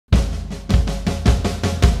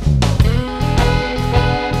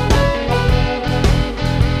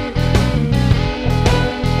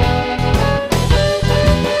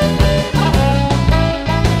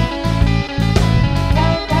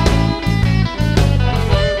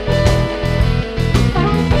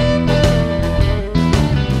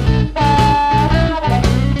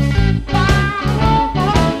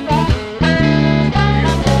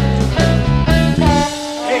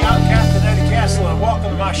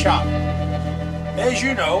shop. As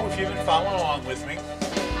you know, if you've been following along with me,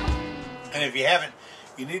 and if you haven't,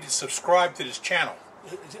 you need to subscribe to this channel.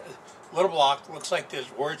 Little block looks like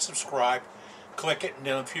this, word subscribe. Click it, and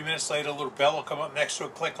then a few minutes later a little bell will come up next to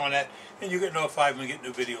it. Click on that and you get notified when we get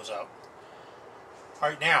new videos out.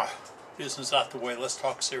 Alright, now business out the way, let's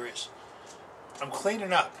talk serious. I'm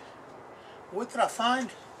cleaning up. What did I find?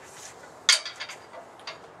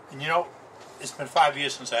 And you know, it's been 5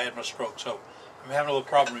 years since I had my stroke, so I'm having a little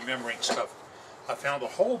problem remembering stuff. I found a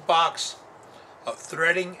whole box of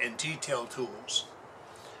threading and detail tools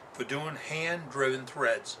for doing hand-driven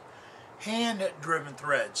threads. Hand-driven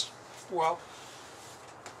threads. Well,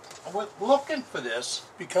 I was looking for this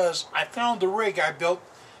because I found the rig I built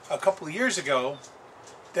a couple of years ago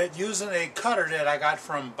that using a cutter that I got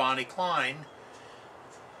from Bonnie Klein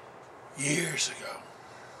years ago.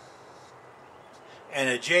 And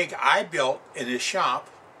a jig I built in his shop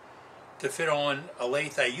to fit on a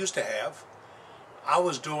lathe I used to have. I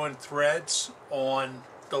was doing threads on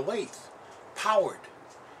the lathe, powered,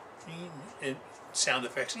 and sound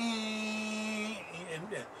effects, and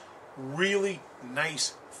really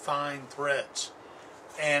nice fine threads.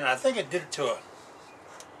 And I think I did it to a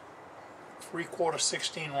 3/4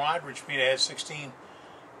 16 rod, which means I had 16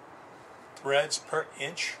 threads per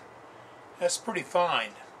inch. That's pretty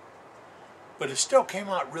fine, but it still came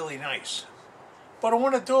out really nice. But I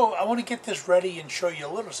want to get this ready and show you a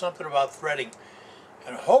little something about threading,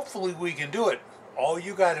 and hopefully we can do it. All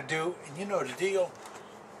you got to do, and you know the deal,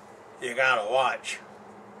 you got to watch.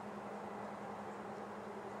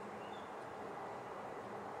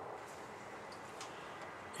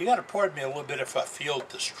 You got to pardon me a little bit if I feel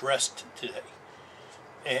distressed today,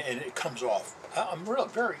 and it comes off. I'm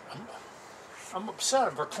upset.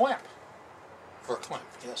 I'm verklempt.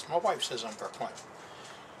 Verklempt. Yes, my wife says I'm verklempt.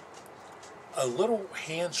 A little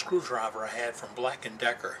hand screwdriver I had from Black &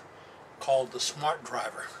 Decker called the Smart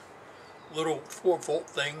Driver. Little 4-volt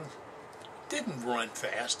thing. Didn't run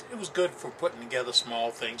fast. It was good for putting together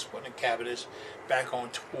small things, putting in cabinets, back on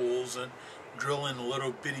tools, and drilling a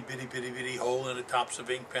little bitty hole in the tops of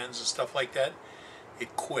ink pens and stuff like that.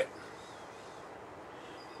 It quit.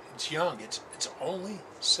 It's young. It's only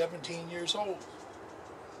 17 years old.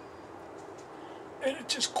 And it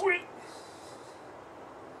just quit.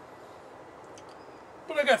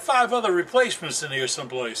 But I got 5 other replacements in here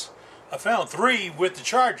someplace. I found 3 with the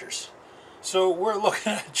chargers. So we're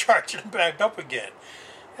looking at charging them back up again.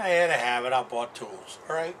 I had to have it. I bought tools.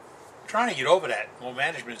 Alright? Trying to get over that. Well,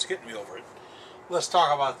 management's getting me over it. Let's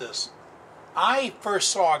talk about this. I first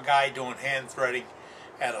saw a guy doing hand threading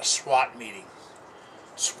at a SWAT meeting.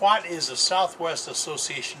 SWAT is the Southwest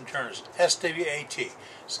Association of Turners. SWAT.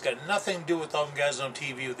 It's got nothing to do with all them guys on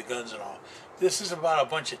TV with the guns and all. This is about a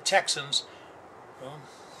bunch of Texans. Well,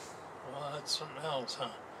 that's something else,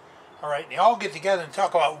 huh? Alright, they all get together and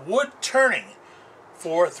talk about wood turning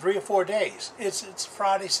for 3 or 4 days. It's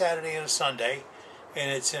Friday, Saturday, and a Sunday,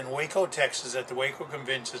 and it's in Waco, Texas at the Waco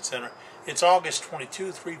Convention Center. It's August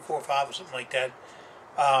 22, 3, 4, 5, or something like that.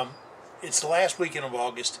 It's the last weekend of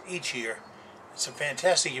August each year. It's a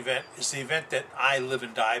fantastic event. It's the event that I live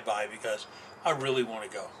and die by because I really want to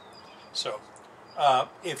go. So,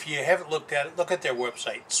 if you haven't looked at it, look at their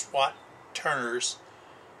website, SWAT Turners,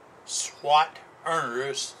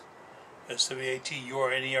 SWATurners,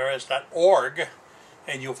 SWATURNERS.org,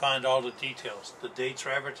 and you'll find all the details. The dates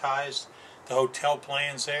are advertised, the hotel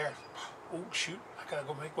plan's there. Oh, shoot, I gotta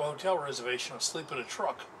go make my hotel reservation. I'll sleep in a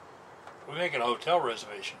truck. We're making a hotel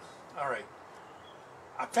reservation. Alright.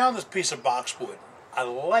 I found this piece of boxwood. I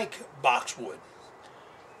like boxwood.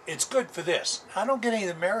 It's good for this. I don't get any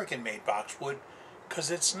American-made boxwood because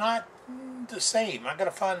it's not the same. I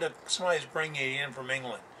gotta find somebody's bringing it in from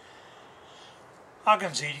England. I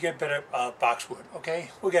can see you get better boxwood.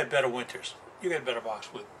 Okay, we got better winters. You get better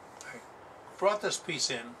boxwood. Right. Brought this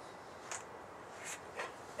piece in,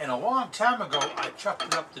 and a long time ago I chucked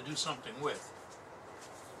it up to do something with.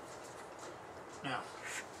 Now,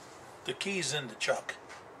 the key's in the chuck.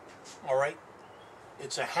 All right,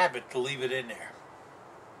 it's a habit to leave it in there.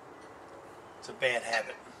 It's a bad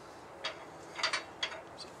habit.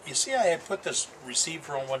 You see, I had put this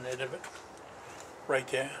receiver on one end of it, right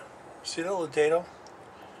there. See the little dado?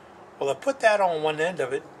 Well, I put that on one end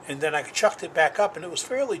of it, and then I chucked it back up, and it was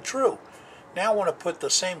fairly true. Now I want to put the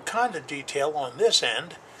same kind of detail on this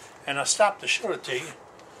end, and I stopped to show it to you,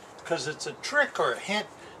 because it's a trick or a hint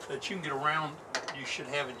that you can get around, you should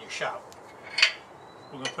have in your shop.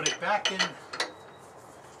 We're going to put it back in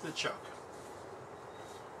the chuck.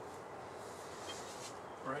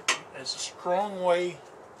 Right? It's a strong way,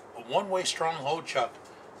 a one-way strong hole chuck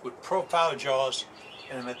with profile jaws,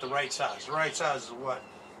 and them at the right size. The right size is what?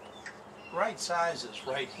 right size is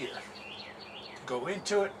right here. To go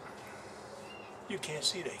into it, you can't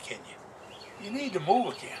see that, can you? You need to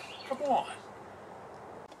move again. Come on.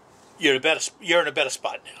 You're in a better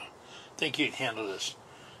spot now. I think you can handle this.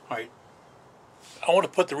 All right. I want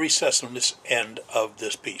to put the recess on this end of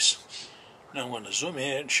this piece. Now I'm going to zoom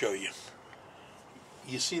in and show you.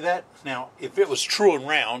 You see that? Now, if it was true and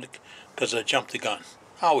round, because I jumped the gun,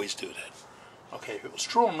 I always do that. Okay, if it was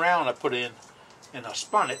true and round, I put in and I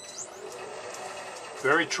spun it.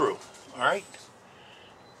 Very true. All right.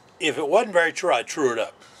 If it wasn't very true, I drew it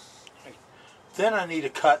up. Right. Then I need to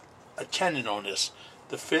cut a tenon on this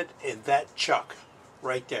to fit in that chuck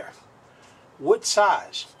right there. What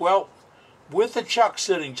size? Well, with the chuck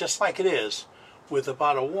sitting just like it is, with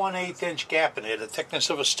about a 1/8 inch gap in it, the thickness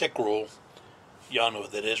of a stick rule. Y'all know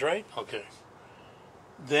what that is, right? Okay.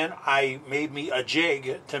 Then I made me a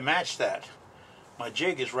jig to match that. My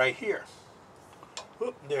jig is right here.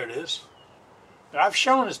 Oop, there it is. Now, I've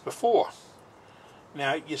shown this before.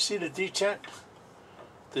 Now, you see the detent?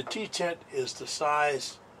 The detent is the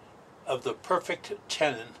size of the perfect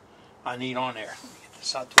tenon I need on there. Let me get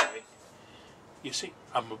this out the way. You see,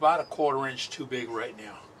 I'm about a 1/4 inch too big right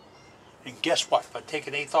now. And guess what? If I take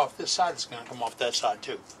 1/8 off this side, it's going to come off that side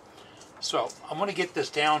too. So I'm going to get this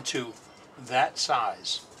down to that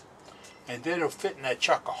size. And then it'll fit in that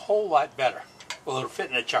chuck a whole lot better. Well, it'll fit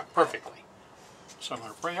in that chuck perfectly. So I'm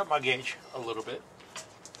going to bring up my gauge a little bit.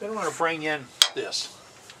 Then I'm going to bring in this.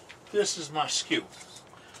 This is my skew.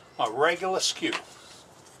 My regular skew.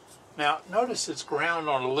 Now, notice it's ground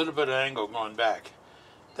on a little bit of angle going back.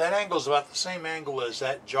 That angle is about the same angle as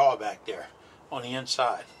that jaw back there on the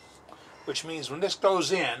inside. Which means when this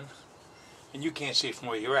goes in, and you can't see it from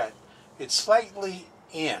where you're at, it's slightly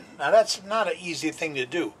in. Now that's not an easy thing to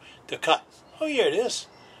do, to cut. Oh yeah, it is.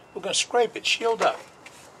 We're going to scrape it, shield up.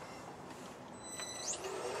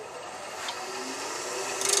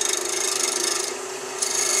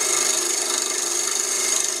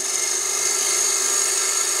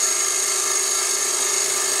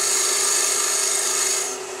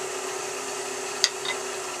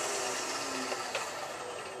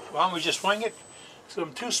 Why don't we just wing it? So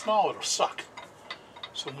I'm too small, it'll suck.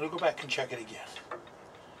 So I'm going to go back and check it again.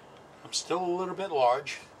 I'm still a little bit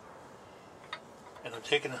large. And I'm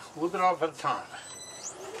taking a little bit off at a time.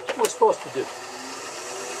 That's what we're supposed to do.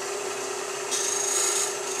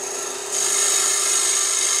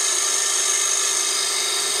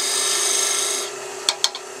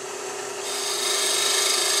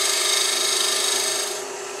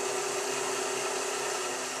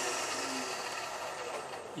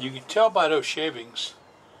 You can tell by those shavings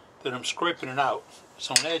that I'm scraping it out. It's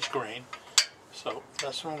on edge grain, so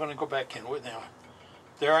that's what I'm going to go back in with now.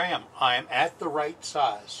 There I am. I am at the right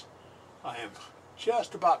size. I am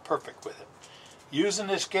just about perfect with it. Using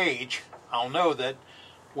this gauge, I'll know that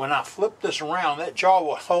when I flip this around, that jaw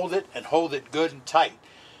will hold it and hold it good and tight.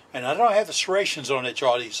 And I don't have the serrations on that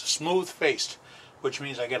jaw. These are smooth faced, which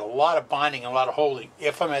means I get a lot of binding, a lot of holding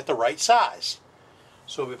if I'm at the right size.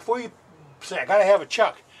 So before you say, I got to have a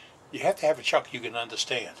chuck, you have to have a chuck you can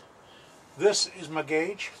understand. This is my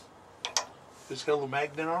gauge. It's got a little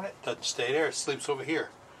magnet on it. Doesn't stay there. It sleeps over here.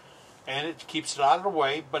 And it keeps it out of the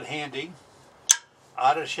way, but handy.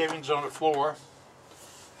 Out of the shavings on the floor.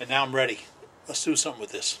 And now I'm ready. Let's do something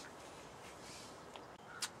with this.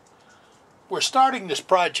 We're starting this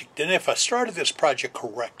project, and if I started this project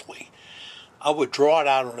correctly, I would draw it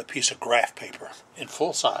out on a piece of graph paper in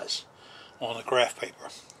full size on the graph paper.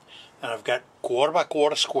 And I've got 1/4 by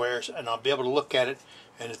 1/4 squares, and I'll be able to look at it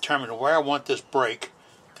and determine where I want this break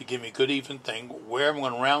to give me a good even thing, where I'm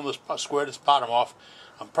going to round this, square this bottom off.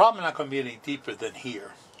 I'm probably not going to be any deeper than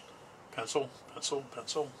here. Pencil, pencil,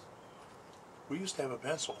 pencil. We used to have a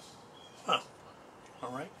pencil. Huh.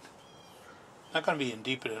 Alright. Not going to be any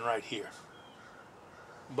deeper than right here.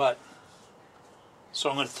 But, so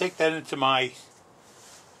I'm going to take that into my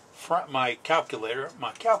calculator.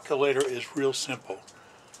 My calculator is real simple.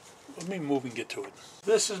 Let me move and get to it.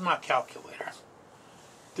 This is my calculator.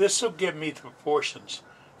 This will give me the proportions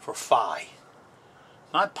for phi.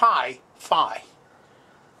 Not pi, phi.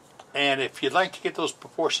 And if you'd like to get those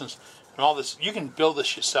proportions and all this, you can build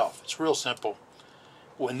this yourself. It's real simple.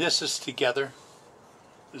 When this is together,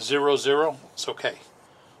 0, 0, it's okay.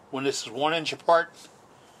 When this is 1 inch apart,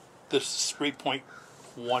 this is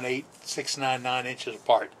 3.18699 inches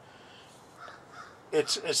apart.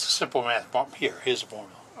 It's a simple math. Here's the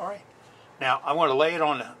formula. All right. Now I'm going to lay it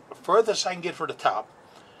on the furthest I can get from the top,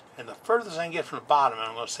 and the furthest I can get from the bottom. And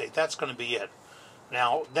I'm going to say that's going to be it.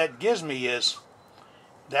 Now that gives me is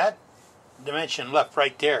that dimension left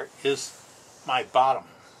right there is my bottom.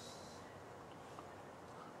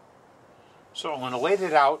 So I'm going to lay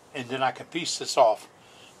it out, and then I can piece this off.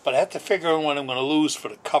 But I have to figure out what I'm going to lose for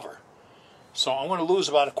the cover. So I'm going to lose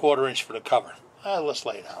about a 1/4 inch for the cover. Let's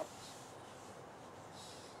lay it out.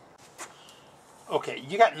 Okay,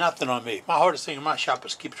 you got nothing on me. My hardest thing in my shop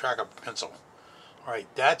is keep track of a pencil.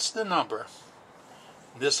 Alright, that's the number.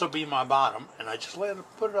 This will be my bottom, and I just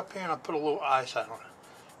put it up here and I put a little eyesight on it.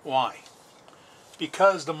 Why?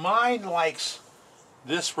 Because the mind likes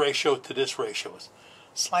this ratio to this ratio.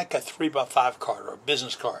 It's like a 3x5 card or a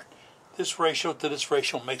business card. This ratio to this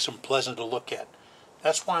ratio makes them pleasant to look at.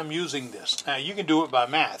 That's why I'm using this. Now you can do it by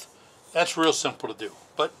math. That's real simple to do.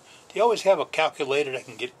 But they always have a calculator that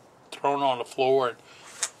can get thrown on the floor and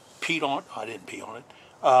peed on. I didn't pee on it.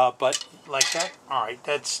 But like that. Alright,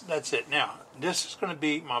 that's it. Now, this is going to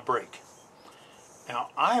be my break. Now,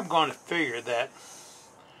 I am going to figure that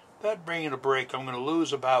bringing a break, I'm going to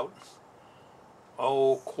lose about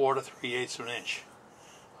 1/4, 3/8 of an inch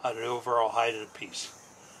out of the overall height of the piece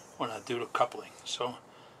when I do the coupling. So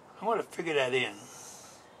I'm going to figure that in.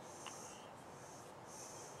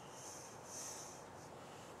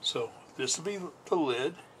 So this will be the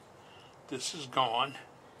lid. This is gone.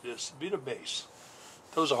 This will be the base.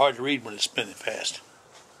 Those are hard to read when it's spinning fast.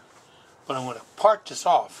 But I'm going to part this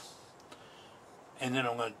off, and then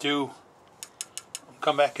I'm going to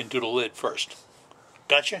come back and do the lid first.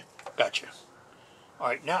 Gotcha? Gotcha.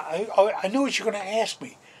 Alright, now I know what you're going to ask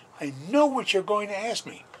me. I know what you're going to ask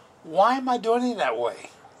me. Why am I doing it that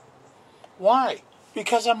way? Why?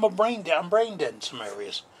 Because I'm brain dead in some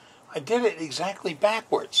areas. I did it exactly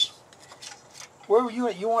backwards. Where were you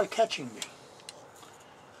at? You weren't catching me.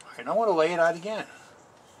 Alright, I want to lay it out again.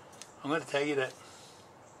 I'm going to tell you that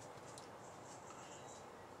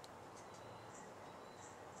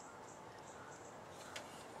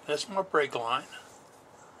that's my brake line.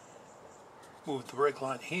 Move the brake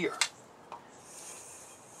line here.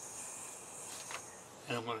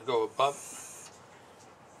 And I'm going to go above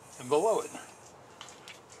it and below it.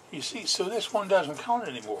 You see, so this one doesn't count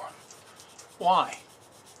anymore. Why?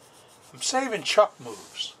 I'm saving chuck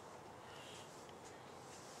moves.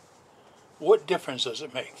 What difference does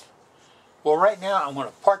it make? Well, right now I'm going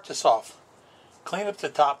to part this off, clean up the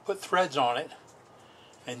top, put threads on it,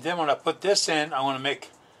 and then when I put this in, I want to make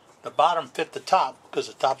the bottom fit the top,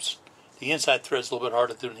 because the inside thread's a little bit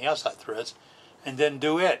harder to do than the outside threads, and then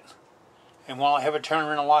do it. And while I have it turned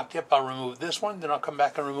around and locked up, I'll remove this one, then I'll come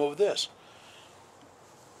back and remove this.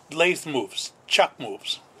 Lathe moves, chuck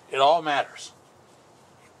moves, it all matters.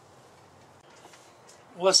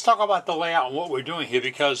 Let's talk about the layout and what we're doing here,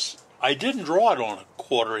 because I didn't draw it on a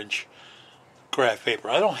 1/4 inch graph paper.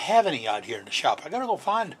 I don't have any out here in the shop. I gotta go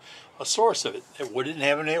find a source of it. We didn't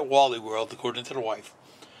have any at Wally World, according to the wife.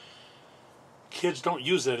 Kids don't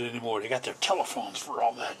use that anymore. They got their telephones for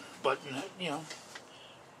all that. But, you know,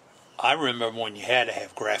 I remember when you had to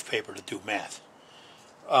have graph paper to do math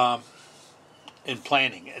in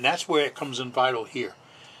planning. And that's where it comes in vital here.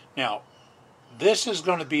 Now, this is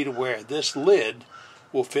going to be to where this lid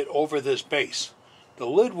will fit over this base. The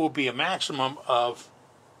lid will be a maximum of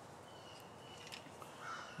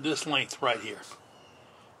this length right here.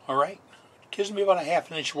 Alright? Gives me about a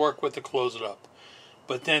 1/2 inch work with to close it up.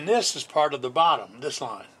 But then this is part of the bottom, this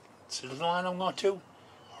line. See the line I'm going to?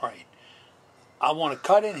 Alright. I want to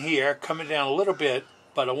cut in here, come it down a little bit,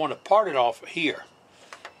 but I want to part it off here.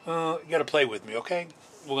 You got to play with me, okay?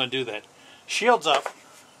 We're going to do that. Shields up.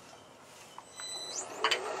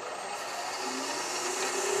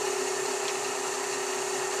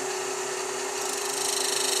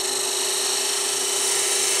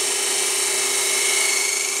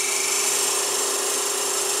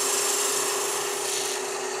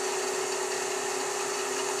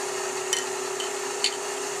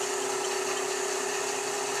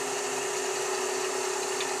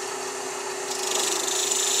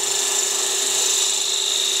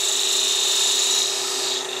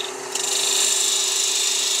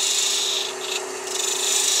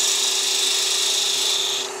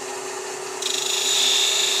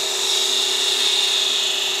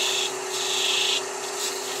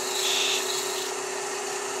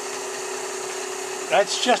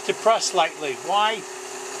 That's just depressed slightly. Why?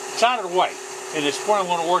 It's out of the way. And it's what I'm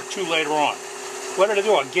going to work to later on. What did I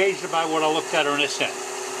do? I gauged it by what I looked at on this end.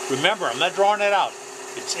 Remember, I'm not drawing that out.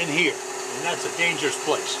 It's in here. And that's a dangerous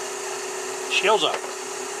place. Shields up.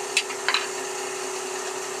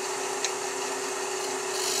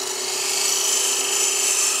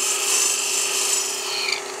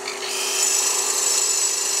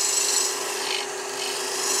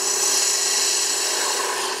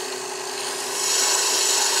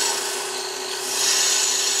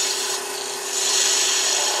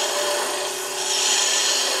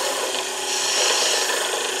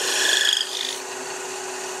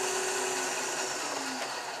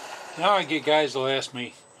 Now I get guys that'll ask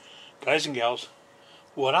me, guys and gals,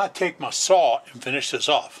 would I take my saw and finish this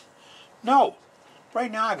off? No.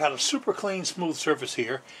 Right now I got a super clean, smooth surface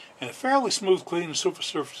here, and a fairly smooth, clean, super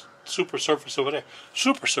surface over there.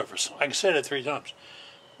 Super surface. I can say that 3 times.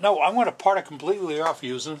 No, I'm going to part it completely off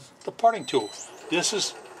using the parting tool. This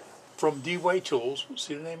is from D-Way Tools.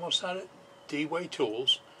 See the name outside it? D-Way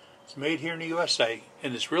Tools. It's made here in the USA,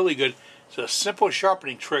 and it's really good. It's a simple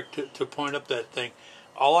sharpening trick to point up that thing.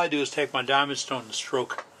 All I do is take my diamond stone and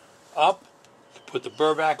stroke up, put the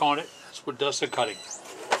burr back on it. That's what does the cutting.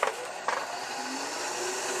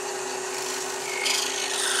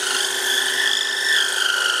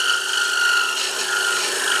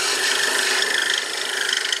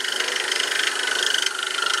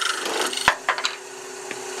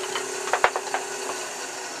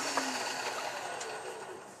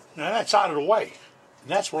 Now that's out of the way,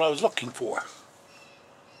 and that's what I was looking for.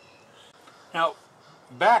 Now,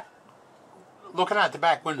 looking at the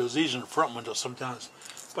back windows, these are the front windows sometimes,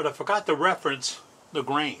 but I forgot to reference the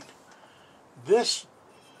grain. This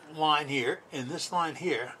line here and this line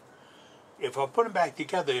here, if I put them back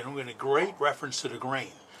together, I'm going to great reference to the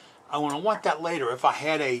grain. I want to want that later if I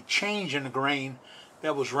had a change in the grain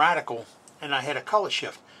that was radical and I had a color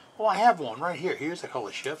shift. Well, I have one right here. Here's the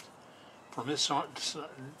color shift. From this on,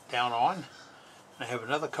 down on. I have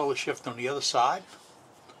another color shift on the other side.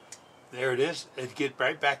 There it is. It gets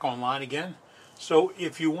right back online again. So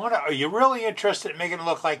if you want to, are you really interested in making it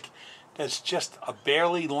look like that's just a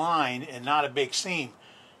barely line and not a big seam,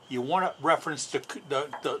 you want to reference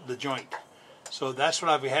the joint. So that's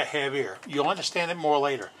what I have here. You'll understand it more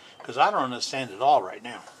later, because I don't understand it all right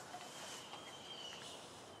now.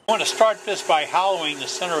 I want to start this by hollowing the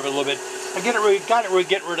center of it a little bit. I got it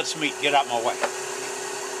get rid of some meat. Get out my way.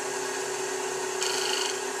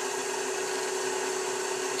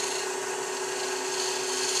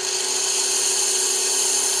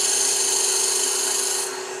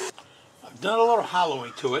 I've done a little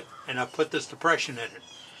hollowing to it, and I've put this depression in it.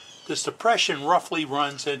 This depression roughly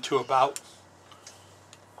runs into about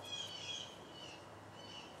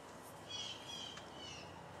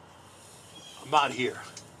here,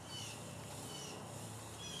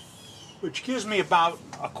 which gives me about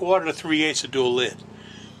 1/4 to 3/8 to do a lid.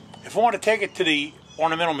 If I want to take it to the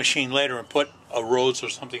ornamental machine later and put a rose or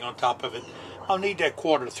something on top of it, I'll need that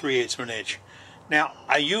 1/4 to 3/8 of an inch. Now,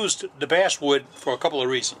 I used the basswood for a couple of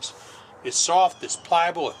reasons. It's soft, it's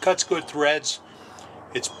pliable, it cuts good threads,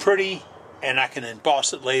 it's pretty, and I can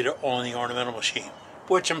emboss it later on the ornamental machine,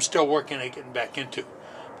 which I'm still working at getting back into.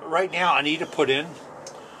 But right now, I need to put in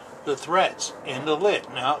the threads in the lid.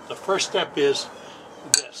 Now, the first step is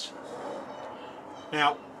this.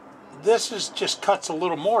 Now, this is just cuts a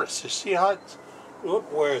little mortise. You see how it's,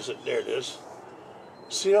 whoop, where is it? There it is.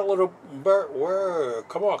 See that little burr? Where?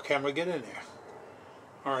 Come on, camera, get in there.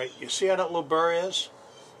 All right, you see how that little burr is?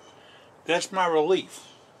 That's my relief.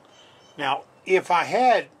 Now, if I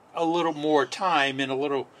had a little more time and a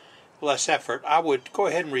little less effort, I would go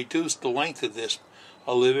ahead and reduce the length of this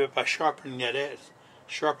a little bit by sharpening that edge.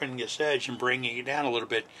 Sharpening this edge and bringing it down a little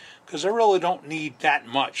bit, because I really don't need that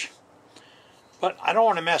much. But I don't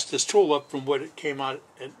want to mess this tool up from what it came out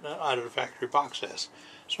of the factory box as.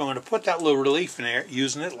 So I'm going to put that little relief in there,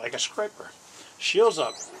 using it like a scraper. Shields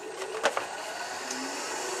up.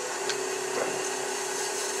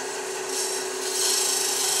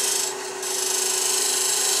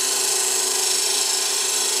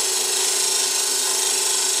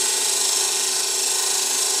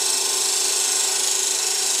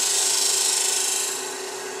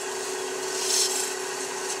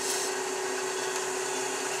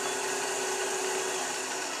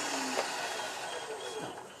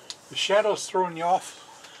 The shadow's throwing you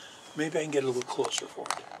off. Maybe I can get a little closer for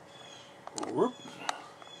it. Whoop.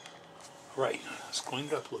 Right, let's clean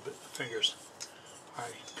it up a little bit. The fingers.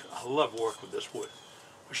 Alright, I love working with this wood.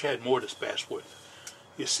 Wish I had more of this basswood.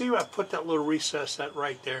 You see where I put that little recess that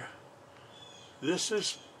right there? This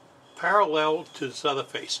is parallel to this other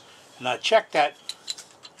face. And I checked that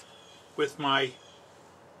with my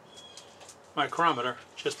micrometer,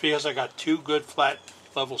 just because I got 2 good flat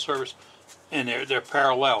level surface in there. They're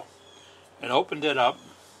parallel. And opened it up.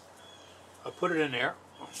 I put it in there.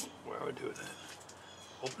 Where do I do that?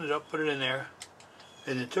 Opened it up, put it in there,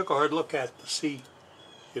 and then took a hard look at it to see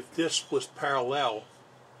if this was parallel.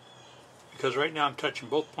 Because right now I'm touching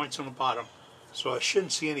both points on the bottom, so I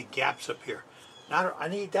shouldn't see any gaps up here. Now I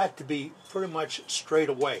need that to be pretty much straight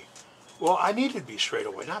away. Well, I need it to be straight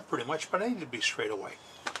away. Not pretty much, but I need it to be straight away.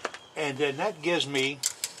 And then that gives me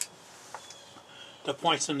the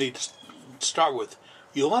points I need to start with.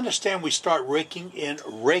 You'll understand we start raking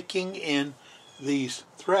in these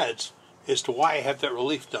threads as to why I have that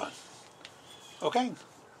relief done. Okay,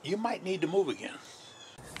 you might need to move again.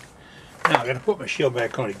 Now I got to put my shield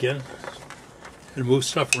back on again and move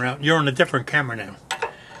stuff around. You're on a different camera now.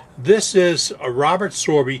 This is a Robert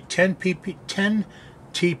Sorby 10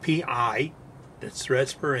 TPI. That's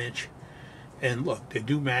threads per inch. And look, they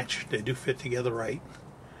do match. They do fit together right.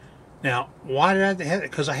 Now, why did I have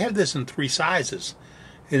it? Because I have this in 3 sizes.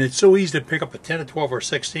 And it's so easy to pick up a 10, a 12, or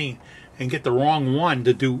 16 and get the wrong one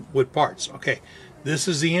to do with parts. Okay, this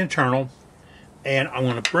is the internal. And I'm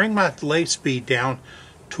going to bring my lathe speed down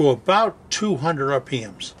to about 200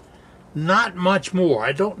 RPMs. Not much more.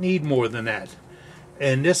 I don't need more than that.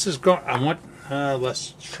 And this is going, I want,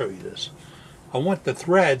 let's show you this. I want the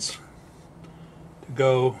threads to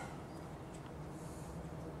go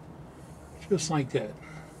just like that.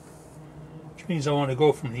 Which means I want to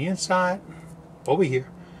go from the inside, over here,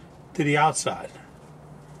 to the outside.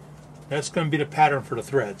 That's going to be the pattern for the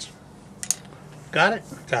threads. Got it?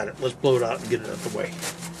 Got it. Let's blow it out and get it out of the way.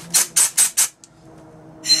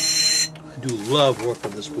 I do love working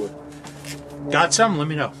with this wood. Got some? Let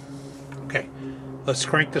me know. Okay. Let's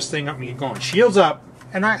crank this thing up and get going. Shields up.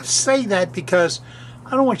 And I say that because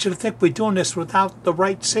I don't want you to think we're doing this without the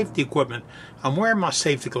right safety equipment. I'm wearing my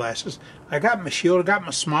safety glasses. I got my shield. I got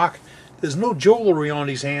my smock. There's no jewelry on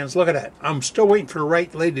these hands. Look at that. I'm still waiting for the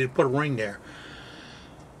right lady to put a ring there.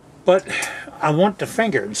 But I want the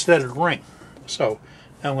finger instead of the ring. So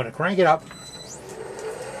I'm going to crank it up.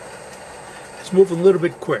 It's moving a little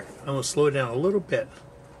bit quick. I'm going to slow it down a little bit.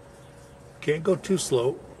 Can't go too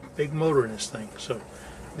slow. Big motor in this thing. So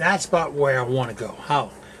that's about where I want to go.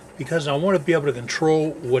 How? Because I want to be able to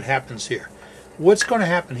control what happens here. What's going to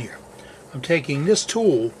happen here? I'm taking this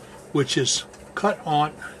tool, which is cut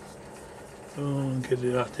on. Oh, get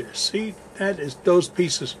it out there. See, that is, those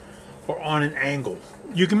pieces are on an angle.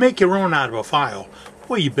 You can make your own out of a file.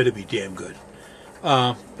 Well, you better be damn good.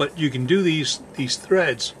 But you can do these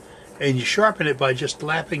threads, and you sharpen it by just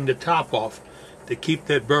lapping the top off to keep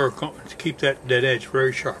that burr, to keep that edge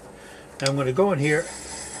very sharp. Now I'm going to go in here.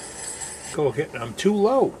 Go ahead. I'm too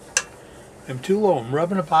low. I'm too low. I'm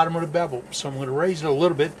rubbing the bottom of the bevel, so I'm going to raise it a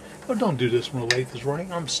little bit. Oh, don't do this when the lathe is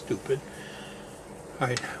running. I'm stupid. All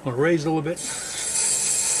right, I'm going to raise it a little bit.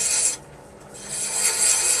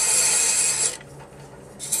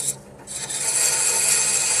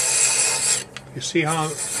 You see how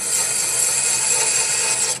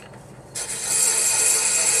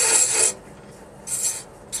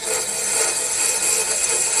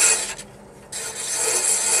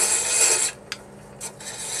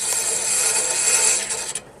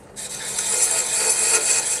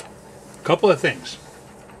couple of things.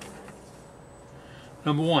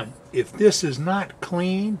 Number one, if this is not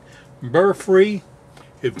clean, burr-free,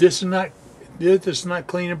 if this is not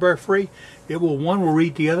clean and burr-free, it will, one will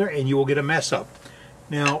read the other and you will get a mess up.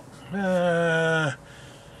 Now,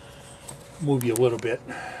 move you a little bit.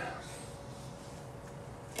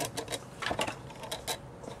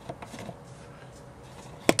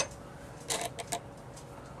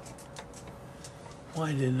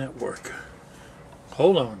 Why didn't that work?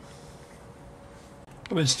 Hold on.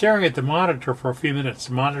 I've been staring at the monitor for a few minutes.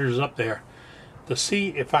 The monitor's up there to see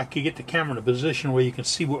if I could get the camera in a position where you can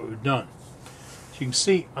see what we've done. So you can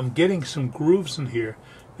see I'm getting some grooves in here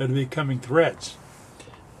that are becoming threads.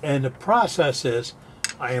 And the process is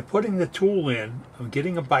I am putting the tool in, I'm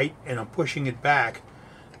getting a bite, and I'm pushing it back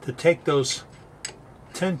to take those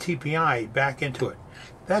 10 TPI back into it.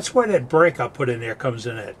 That's where that brake I put in there comes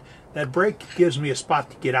in at. That brake gives me a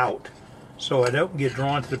spot to get out, so I don't get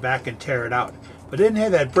drawn to the back and tear it out. If I didn't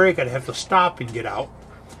have that brake, I'd have to stop and get out.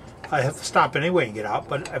 I'd have to stop anyway and get out,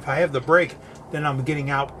 but if I have the brake, then I'm getting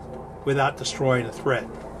out without destroying the thread.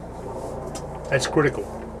 That's critical.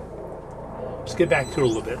 Let's get back to it a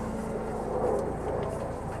little bit.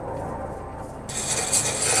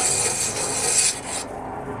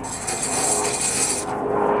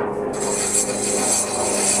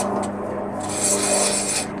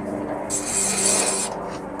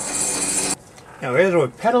 Now, as we're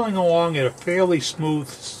pedaling along at a fairly smooth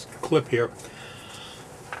clip here,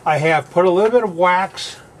 I have put a little bit of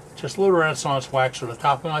wax, just a little Renaissance wax on the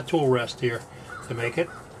top of my tool rest here to make it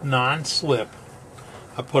non-slip.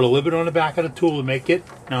 I put a little bit on the back of the tool to make it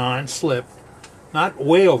non-slip. Not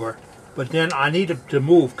way over, but then I need it to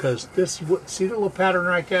move because this, see the little pattern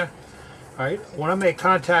right there? All right, when I make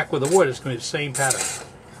contact with the wood, it's going to be the same pattern.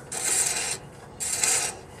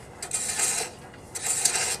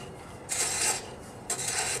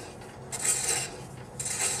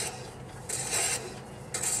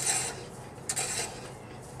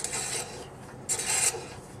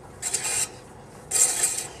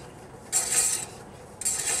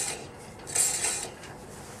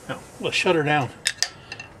 let's shut her down.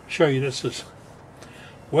 Show you this is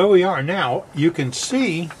where we are now. You can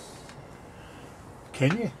see,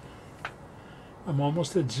 can you? I'm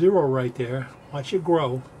almost at 0 right there. Watch it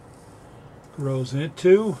grow. Grows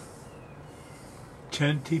into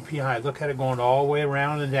 10 TPI. Look at it going all the way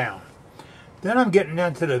around and down. Then I'm getting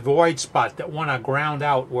down to the void spot, that one I ground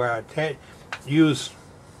out, where I use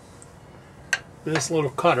this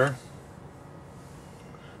little cutter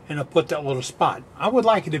and I put that little spot. I would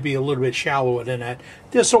like it to be a little bit shallower than that.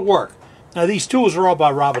 This will work. Now these tools are all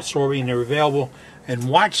by Robert Sorby and they're available. And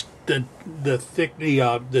watch the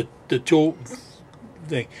tool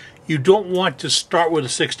thing. You don't want to start with a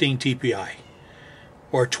 16 TPI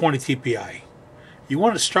or 20 TPI. You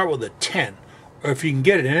want to start with a 10, or if you can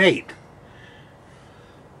get it, an 8.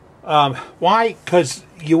 Why? Because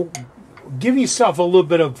you give yourself a little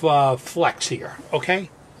bit of flex here, okay?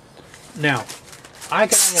 Now, I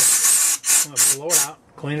can almost, I'm going to blow it out,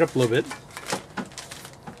 clean it up a little bit.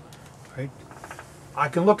 Right? I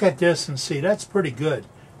can look at this and see that's pretty good.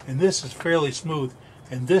 And this is fairly smooth.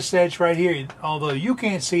 And this edge right here, although you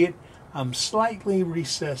can't see it, I'm slightly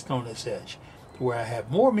recessed on this edge, to where I have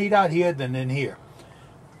more meat out here than in here.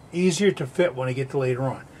 Easier to fit when I get to later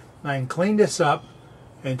on. Now I can clean this up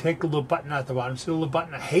and take the little button out the bottom. See the little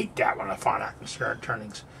button? I hate that when I find out in start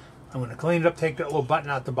turnings. I'm going to clean it up, take that little button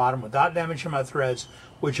out the bottom without damaging my threads,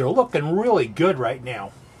 which are looking really good right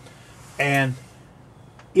now. And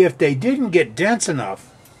if they didn't get dense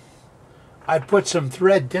enough, I'd put some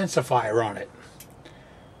thread densifier on it.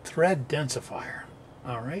 Thread densifier.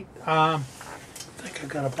 All right. I think I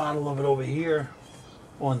got a bottle of it over here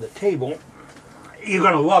on the table. You're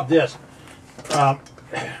going to love this. I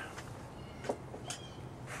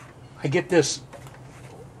get this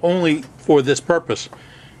only for this purpose,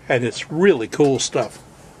 and it's really cool stuff.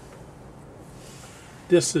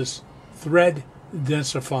 This is thread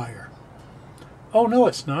densifier. Oh no,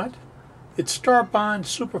 it's not. It's Starbond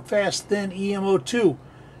Super Fast Thin EMO2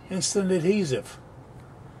 Instant Adhesive.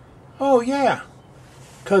 Oh yeah,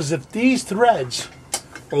 because if these threads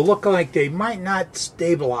are looking like they might not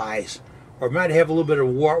stabilize or might have a little bit of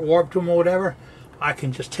warp to them or whatever, I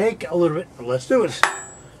can just take a little bit. Let's do it.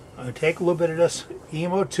 I'm going to take a little bit of this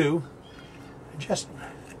EMO2 and just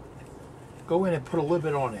go in and put a little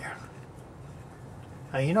bit on there.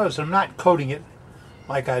 Now you notice I'm not coating it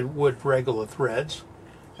like I would regular threads,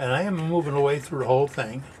 and I am moving away through the whole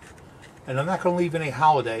thing, and I'm not going to leave any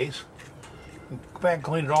holidays. Go back and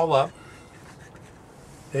clean it all up.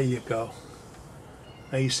 There you go.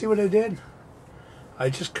 Now you see what I did? I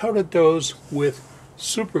just coated those with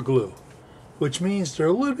super glue, which means they're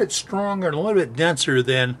a little bit stronger and a little bit denser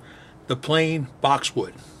than the plain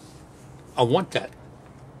boxwood. I want that.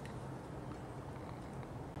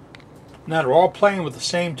 Now they're all playing with the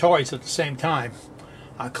same toys at the same time.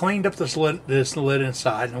 I cleaned up this lid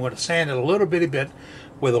inside, and I'm going to sand it a little bitty bit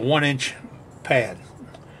with a 1-inch pad.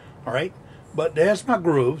 All right, but there's my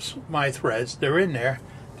grooves, my threads. They're in there.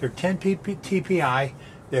 They're 10 TPI.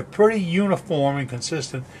 They're pretty uniform and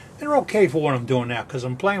consistent. They're okay for what I'm doing now, because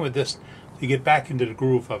I'm playing with this to get back into the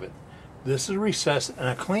groove of it. This is recessed, and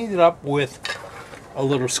I cleaned it up with a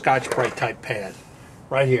little Scotch-Brite type pad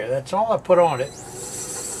right here. That's all I put on it.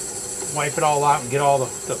 Wipe it all out and get all the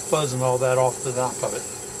fuzz and all that off the top of it.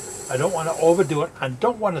 I don't want to overdo it. I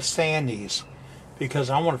don't want to sand these, because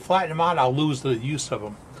I want to flatten them out. I'll lose the use of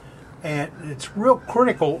them. And it's real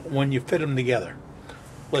critical when you fit them together.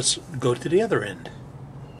 Let's go to the other end.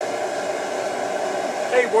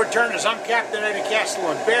 Hey, Woodturners, I'm Captain Eddie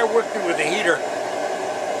Castle, and bear with me with the heater.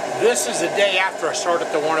 This is the day after I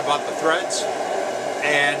started to warn about the threads,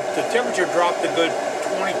 and the temperature dropped a good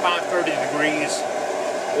 25-30 degrees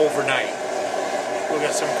overnight. We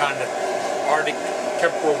got some kind of Arctic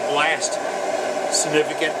temporal blast,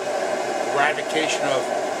 significant eradication of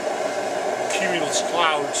cumulus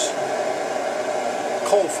clouds.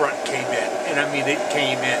 Cold front came in, and I mean it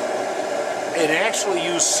came in. It actually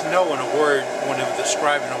used snow in a word when it was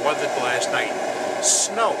describing the weather last night.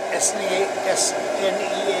 Snow, S-N-E-A-U-X,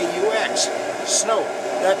 snow.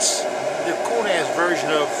 That's the cool-ass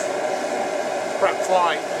version of prep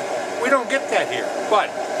fly. We don't get that here,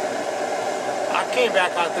 but I came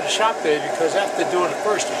back out to the shop today because after doing the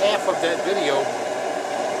first half of that video,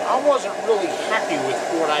 I wasn't really happy with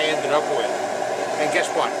what I ended up with. And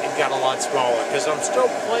guess what? It got a lot smaller because I'm still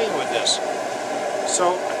playing with this.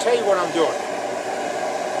 So, I'll tell you what I'm doing.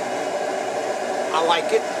 I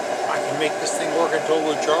like it. I can make this thing work into a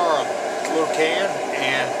little jar, a little can,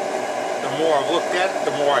 and the more I've looked at it,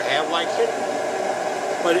 the more I have liked it.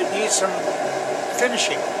 But it needs some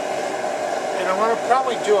finishing. And I'm going to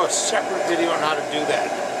probably do a separate video on how to do that.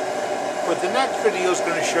 But the next video is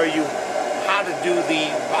going to show you how to do the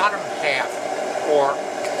bottom half, or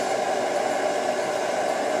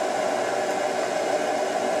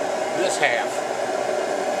this half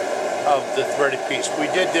of the threaded piece. We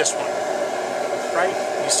did this one, right?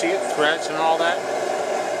 You see it, threads and all that.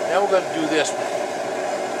 Now we're going to do this one.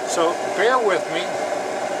 So bear with me,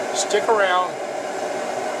 stick around.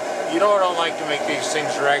 You know I don't like to make these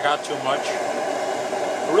things drag out too much.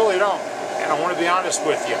 I really don't. And I want to be honest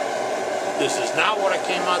with you. This is not what I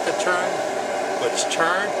came out to turn, but it's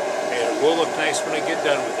turned, and it will look nice when I get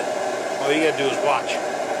done with it. All you gotta do is watch.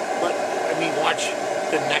 But, I mean, watch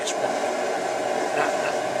the next one. Not.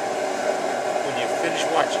 When you finish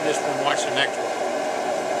watching this one, watch the next one.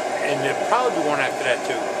 And there'll probably be one after that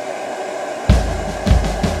too.